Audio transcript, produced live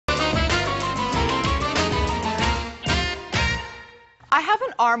I have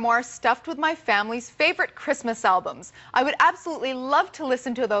an armoire stuffed with my family's favorite Christmas albums. I would absolutely love to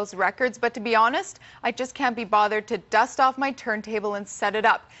listen to those records, but to be honest, I just can't be bothered to dust off my turntable and set it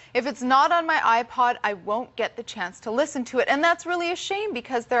up. If it's not on my iPod, I won't get the chance to listen to it, and that's really a shame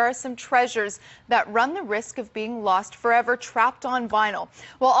because there are some treasures that run the risk of being lost forever, trapped on vinyl.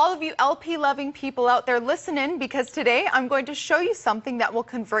 Well, all of you LP-loving people out there, listen in, because today I'm going to show you something that will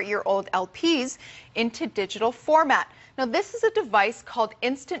convert your old LPs into digital format. Now, this is a device called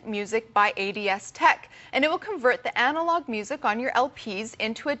Instant Music by ADS Tech, and it will convert the analog music on your LPs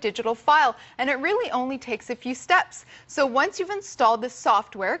into a digital file, and it really only takes a few steps. So once you've installed the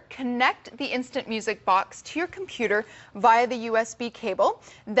software, connect the Instant Music box to your computer via the USB cable,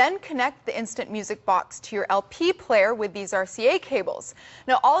 then connect the Instant Music box to your LP player with these RCA cables.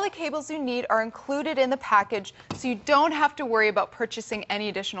 Now, all the cables you need are included in the package, so you don't have to worry about purchasing any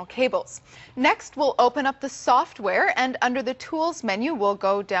additional cables. Next, we'll open up the software, and under the Tools menu, we'll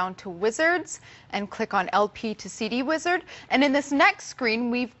go down to Wizards and click on LP to CD Wizard. And in this next screen,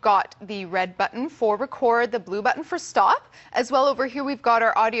 we've got the red button for record, the blue button for stop. As well, over here, we've got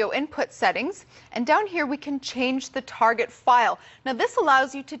our audio input settings. And down here, we can change the target file. Now, this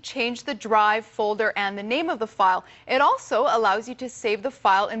allows you to change the drive, folder, and the name of the file. It also allows you to save the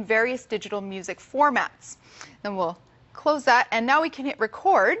file in various digital music formats. Then we'll close that, and now we can hit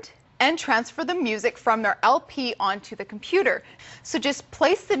record and transfer the music from their LP onto the computer. So just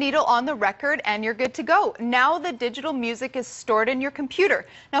place the needle on the record and you're good to go. Now the digital music is stored in your computer.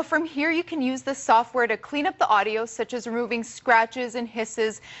 Now from here you can use the software to clean up the audio, such as removing scratches and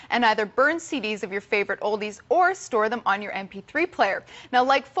hisses, and either burn CDs of your favorite oldies or store them on your MP3 player. Now,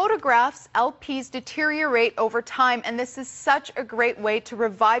 like photographs, LPs deteriorate over time, and this is such a great way to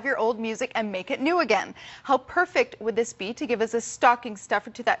revive your old music and make it new again. How perfect would this be to give as a stocking stuffer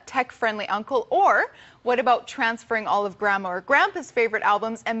to that tech-friendly uncle? Or what about transferring all of Grandma or Grandpa's favorite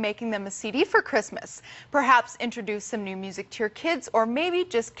albums and making them a CD for Christmas? Perhaps introduce some new music to your kids, or maybe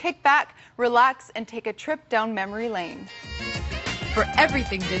just kick back, relax, and take a trip down memory lane. For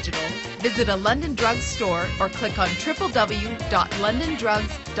everything digital, visit a London Drugs store or click on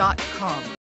www.londondrugs.com.